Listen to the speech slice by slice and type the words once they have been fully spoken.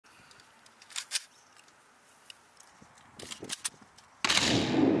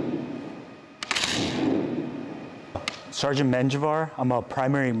Sergeant Menjivar. I'm a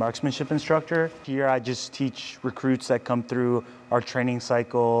primary marksmanship instructor. Here I just teach recruits that come through our training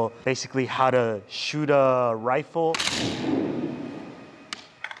cycle, basically how to shoot a rifle.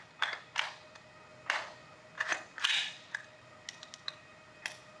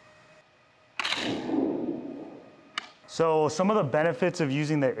 So some of the benefits of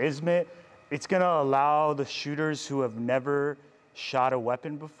using the ISMT, it's gonna allow the shooters who have never shot a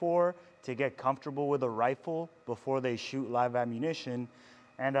weapon before to get comfortable with a rifle before they shoot live ammunition.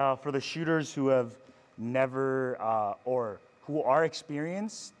 And for the shooters who have never, or who are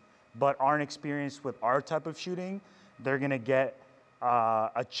experienced, but aren't experienced with our type of shooting, they're gonna get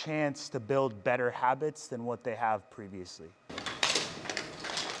a chance to build better habits than what they have previously.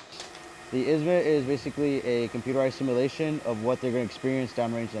 The ISMT is basically a computerized simulation of what they're going to experience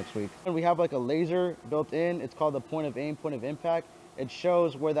downrange next week. And we have like a laser built in. It's called the point of aim, point of impact. It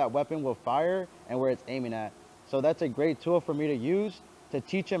shows where that weapon will fire and where it's aiming at. So that's a great tool for me to use to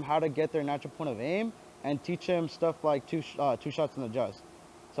teach them how to get their natural point of aim and teach them stuff like two shots in the just.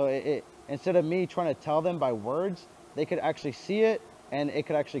 So instead of me trying to tell them by words, they could actually see it and it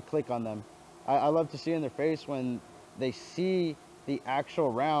could actually click on them. I love to see in their face when they see the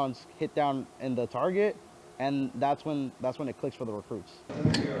actual rounds hit down in the target, and that's when it clicks for the recruits.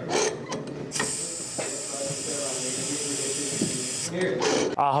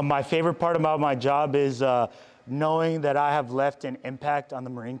 My favorite part about my job is knowing that I have left an impact on the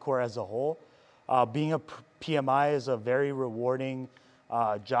Marine Corps as a whole. Being a PMI is a very rewarding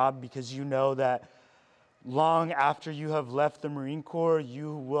job because you know that long after you have left the Marine Corps,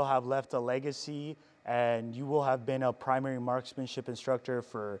 you will have left a legacy and you will have been a primary marksmanship instructor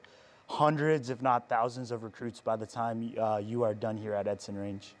for hundreds, if not thousands of recruits by the time you are done here at Edson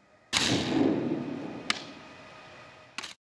Range.